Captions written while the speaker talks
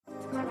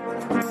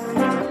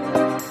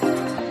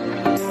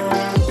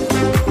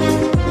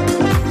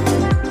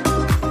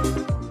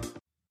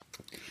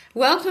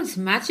Welcome to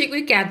Magic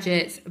with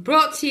Gadgets,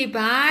 brought to you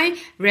by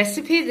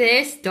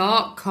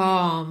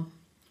RecipeThis.com.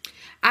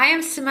 I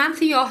am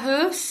Samantha, your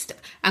host,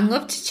 and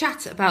love to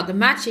chat about the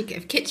magic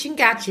of kitchen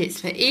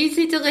gadgets for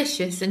easy,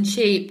 delicious and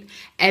cheap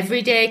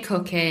everyday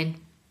cooking.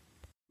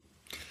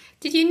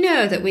 Did you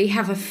know that we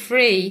have a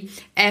free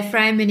air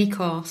fryer mini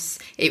course?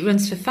 It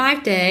runs for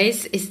 5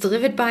 days, is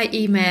delivered by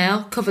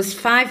email, covers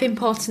 5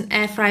 important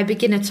air fryer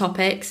beginner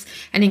topics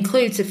and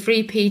includes a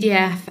free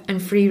PDF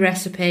and free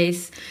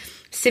recipes.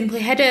 Simply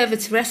head over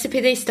to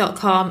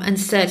RecipeThis.com and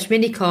search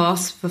mini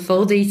course for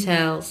full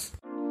details.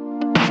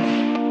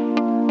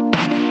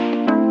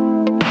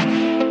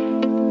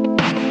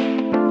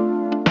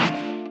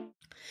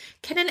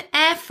 Can an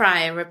air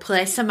fryer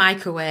replace a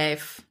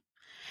microwave?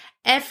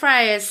 Air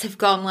fryers have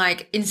gone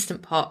like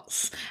Instant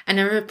Pots and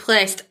have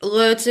replaced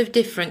loads of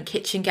different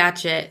kitchen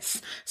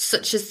gadgets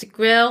such as the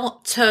grill,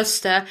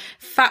 toaster,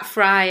 fat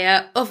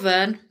fryer,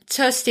 oven,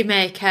 toasty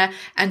maker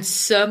and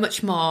so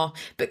much more.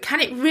 But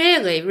can it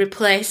really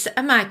replace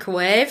a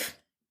microwave?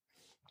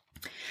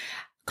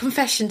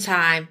 Confession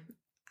time.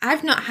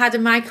 I've not had a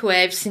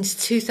microwave since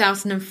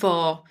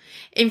 2004.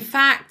 In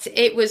fact,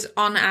 it was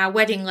on our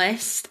wedding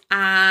list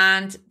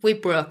and we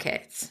broke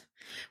it.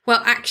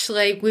 Well,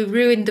 actually, we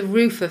ruined the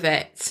roof of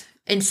it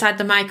inside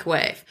the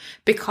microwave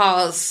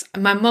because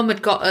my mum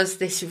had got us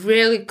this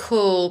really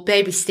cool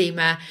baby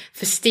steamer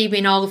for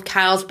steaming all of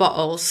Kyle's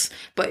bottles,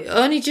 but it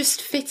only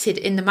just fitted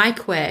in the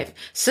microwave.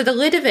 So the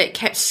lid of it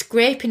kept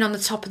scraping on the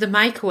top of the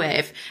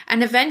microwave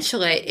and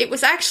eventually it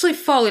was actually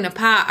falling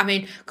apart. I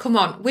mean, come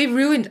on, we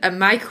ruined a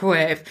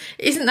microwave.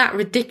 Isn't that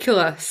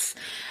ridiculous?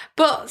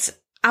 But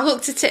I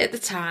looked at it at the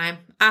time.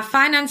 Our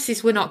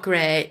finances were not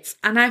great.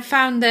 And I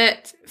found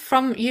that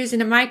from using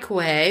a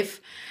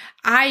microwave,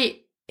 I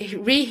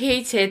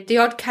reheated the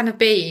odd can of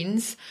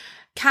beans.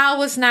 Carl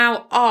was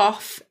now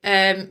off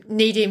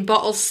needing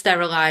bottles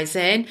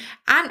sterilising.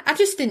 And I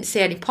just didn't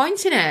see any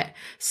point in it.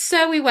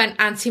 So we went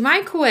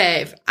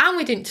anti-microwave. And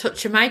we didn't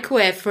touch a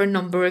microwave for a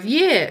number of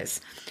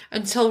years.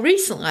 Until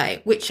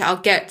recently, which I'll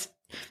get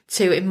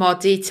to in more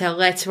detail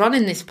later on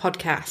in this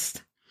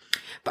podcast.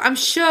 But I'm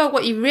sure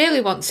what you really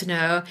want to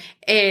know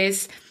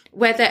is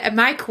whether a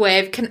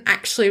microwave can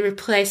actually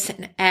replace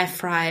an air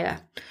fryer.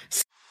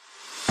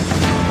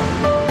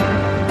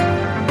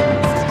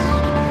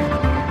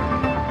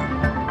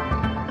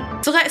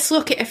 So let's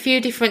look at a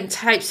few different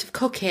types of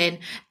cooking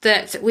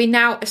that we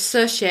now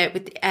associate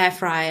with the air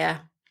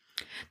fryer.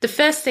 The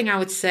first thing I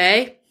would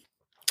say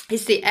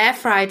is the air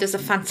fryer does a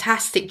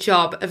fantastic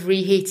job of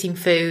reheating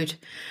food.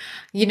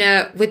 You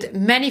know, with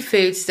many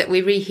foods that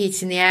we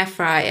reheat in the air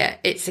fryer,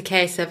 it's a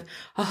case of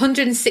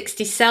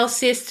 160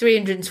 Celsius,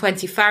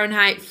 320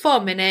 Fahrenheit,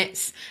 4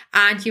 minutes,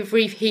 and you've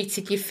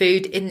reheated your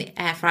food in the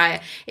air fryer.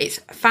 It's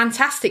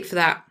fantastic for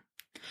that.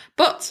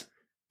 But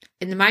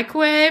in the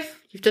microwave,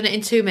 you've done it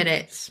in 2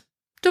 minutes.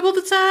 Double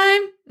the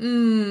time.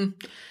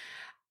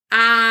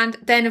 And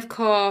then, of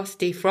course,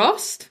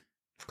 defrost.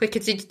 Quicker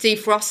to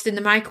defrost in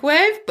the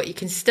microwave, but you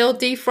can still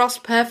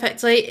defrost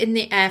perfectly in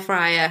the air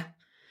fryer.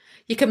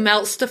 You can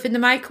melt stuff in the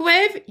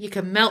microwave, you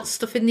can melt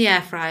stuff in the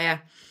air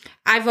fryer.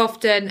 I've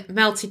often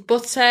melted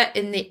butter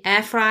in the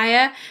air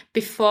fryer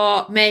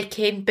before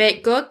making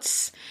baked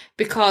goods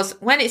because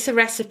when it's a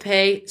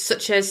recipe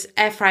such as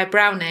air fry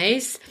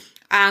brownies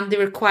and they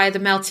require the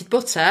melted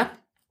butter,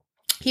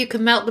 you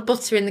can melt the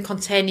butter in the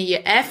container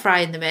you're air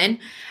frying them in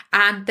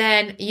and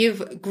then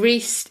you've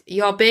greased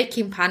your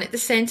baking pan at the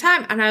same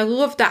time. And I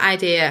love that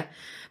idea.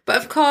 But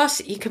of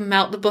course, you can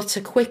melt the butter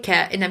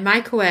quicker in a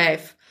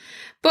microwave.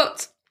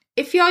 But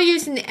if you're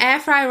using the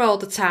air fryer all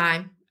the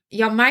time,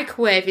 your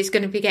microwave is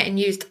going to be getting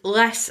used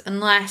less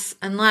and less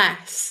and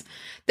less.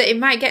 That it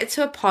might get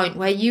to a point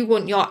where you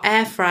want your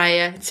air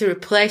fryer to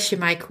replace your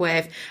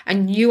microwave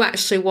and you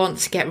actually want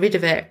to get rid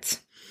of it.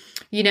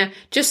 You know,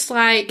 just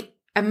like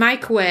a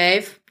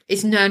microwave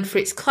is known for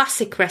its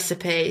classic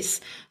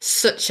recipes,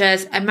 such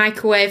as a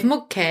microwave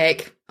mug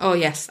cake. Oh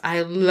yes,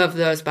 I love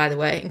those, by the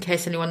way, in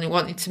case anyone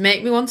wanted to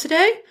make me one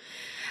today.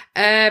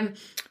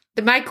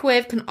 The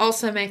microwave can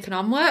also make an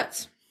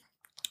omelette.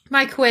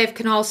 Microwave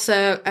can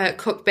also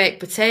cook baked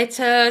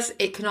potatoes.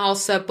 It can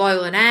also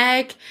boil an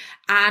egg.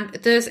 And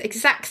those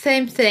exact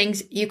same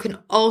things you can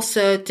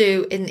also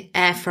do in the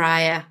air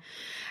fryer.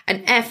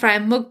 An air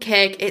fryer mug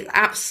cake is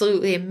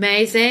absolutely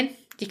amazing.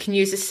 You can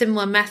use a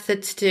similar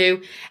method to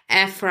do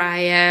air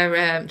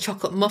fryer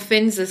chocolate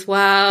muffins as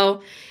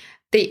well.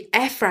 The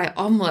air fryer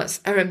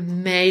omelettes are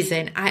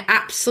amazing. I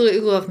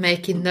absolutely love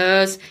making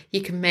those.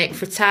 You can make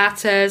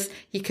frittatas.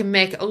 You can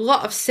make a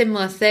lot of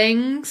similar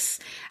things.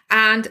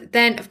 And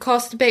then, of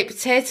course, the baked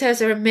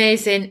potatoes are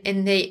amazing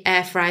in the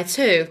air fryer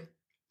too.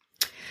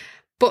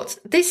 But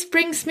this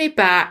brings me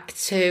back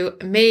to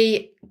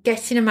me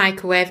getting a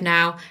microwave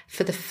now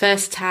for the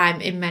first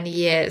time in many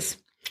years.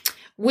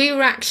 We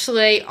were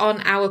actually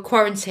on our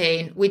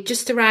quarantine. We'd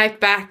just arrived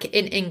back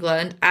in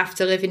England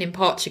after living in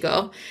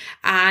Portugal.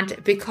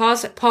 And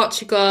because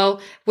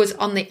Portugal was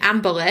on the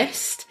amber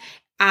list,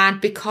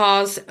 And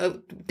because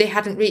they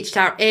hadn't reached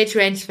our age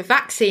range for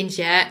vaccines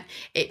yet,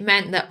 it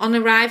meant that on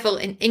arrival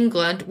in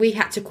England, we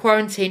had to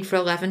quarantine for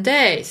 11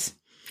 days.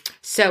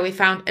 So we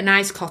found a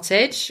nice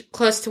cottage,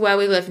 close to where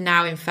we live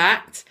now, in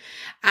fact.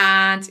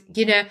 And,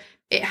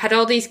 it had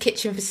all these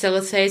kitchen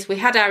facilities. We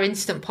had our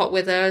Instant Pot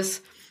with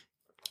us,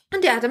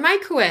 and it had a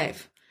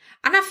microwave.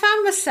 And I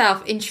found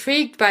myself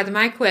intrigued by the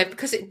microwave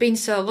because it'd been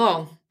so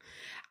long.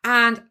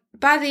 And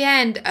by the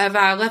end of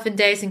our 11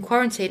 days in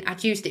quarantine,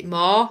 I'd used it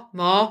more.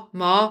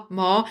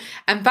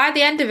 And by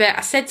the end of it,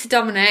 I said to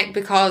Dominic,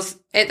 because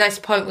at this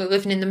point we're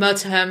living in the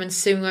motorhome and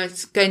soon we're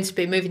going to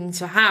be moving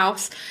into a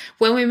house.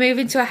 When we move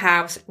into a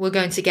house, we're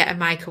going to get a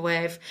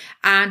microwave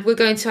and we're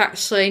going to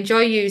actually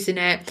enjoy using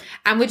it.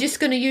 And we're just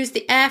going to use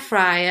the air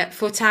fryer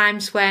for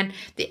times when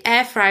the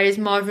air fryer is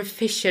more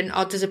efficient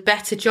or does a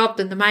better job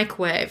than the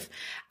microwave.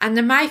 And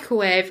the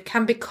microwave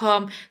can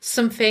become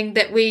something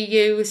that we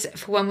use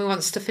for when we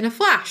want stuff in a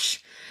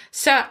flash.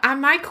 So our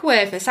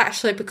microwave has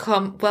actually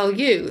become well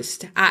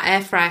used. Our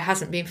air fryer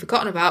hasn't been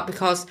forgotten about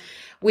because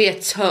we are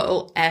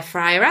total air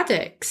fryer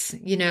addicts.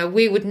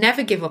 We would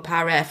never give up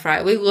our air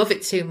fryer. We love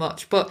it too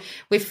much. But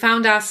we've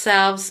found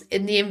ourselves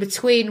in the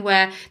in-between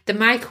where the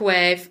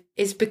microwave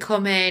is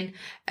becoming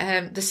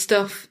the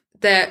stuff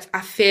that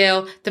I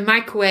feel the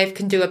microwave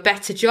can do a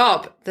better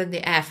job than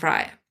the air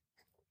fryer.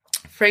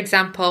 For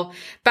example,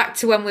 back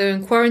to when we were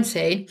in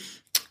quarantine,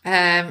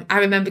 I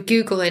remember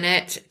Googling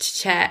it to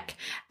check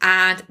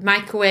and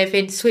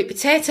microwaving sweet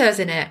potatoes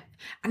in it.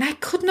 And I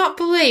could not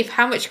believe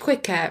how much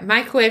quicker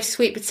microwave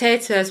sweet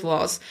potatoes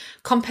was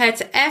compared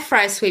to air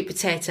fry sweet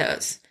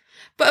potatoes.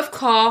 But of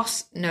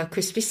course, no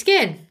crispy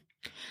skin.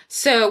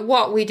 So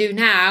what we do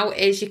now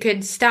is you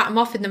can start them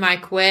off in the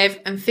microwave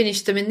and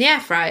finish them in the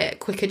air fryer,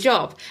 quicker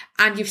job,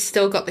 and you've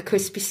still got the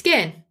crispy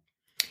skin.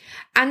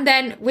 And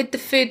then with the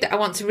food that I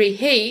want to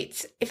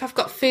reheat, if I've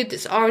got food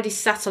that's already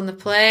sat on the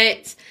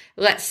plate,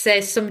 let's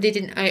say somebody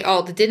didn't eat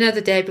all the dinner the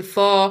day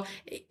before,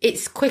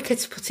 it's quicker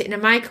to put it in a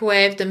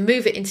microwave than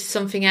move it into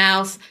something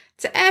else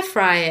to air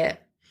fry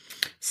it.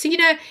 So,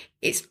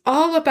 it's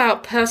all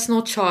about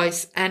personal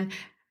choice. And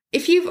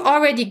if you've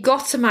already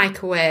got a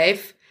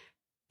microwave,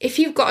 if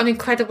you've got an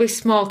incredibly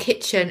small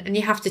kitchen and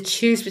you have to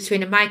choose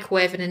between a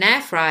microwave and an air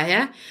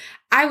fryer,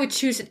 I would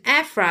choose an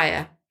air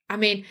fryer. I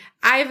mean,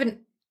 I haven't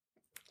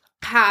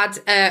had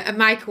a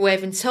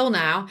microwave until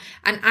now,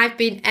 and I've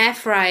been air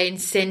frying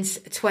since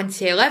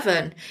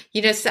 2011.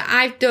 So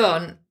I've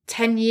done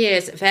 10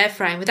 years of air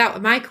frying without a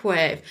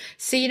microwave.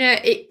 So,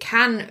 it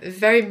can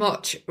very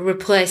much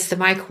replace the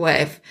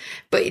microwave,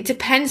 but it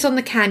depends on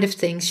the kind of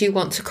things you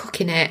want to cook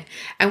in it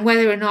and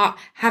whether or not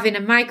having a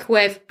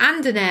microwave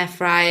and an air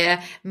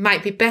fryer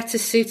might be better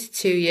suited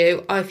to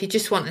you, or if you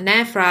just want an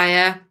air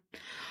fryer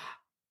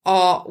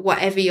or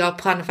whatever your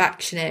plan of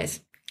action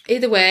is.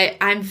 Either way,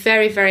 I'm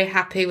very, very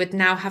happy with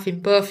now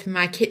having both in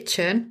my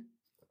kitchen.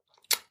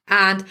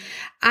 And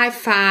I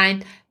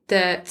find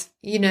that,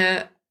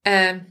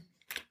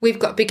 we've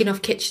got a big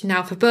enough kitchen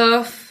now for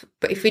both.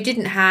 But if we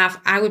didn't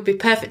have, I would be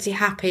perfectly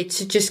happy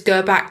to just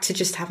go back to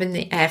just having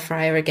the air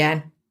fryer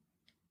again.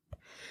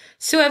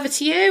 So over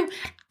to you.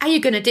 Are you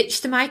going to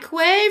ditch the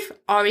microwave,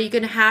 or are you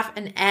going to have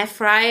an air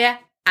fryer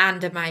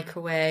and a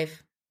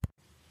microwave?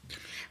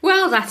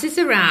 Well, that is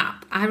a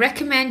wrap. I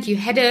recommend you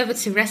head over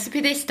to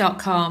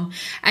recipethis.com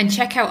and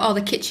check out all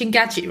the kitchen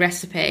gadget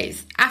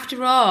recipes.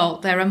 After all,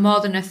 there are more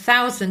than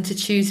 1,000 to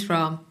choose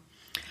from.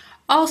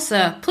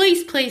 Also,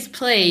 please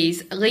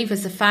leave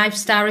us a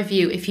 5-star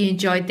review if you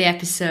enjoyed the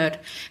episode,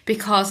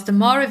 because the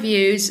more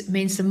reviews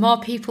means the more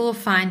people will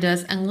find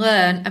us and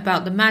learn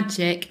about the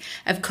magic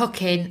of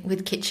cooking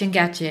with kitchen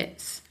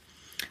gadgets.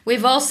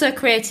 We've also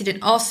created an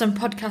awesome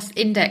podcast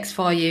index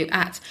for you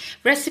at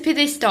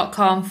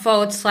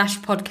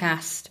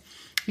recipethis.com/podcast.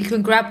 You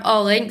can grab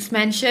all links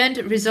mentioned,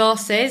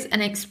 resources,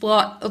 and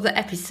explore other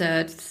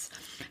episodes.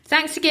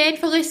 Thanks again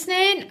for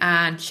listening,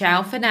 and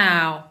ciao for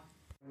now.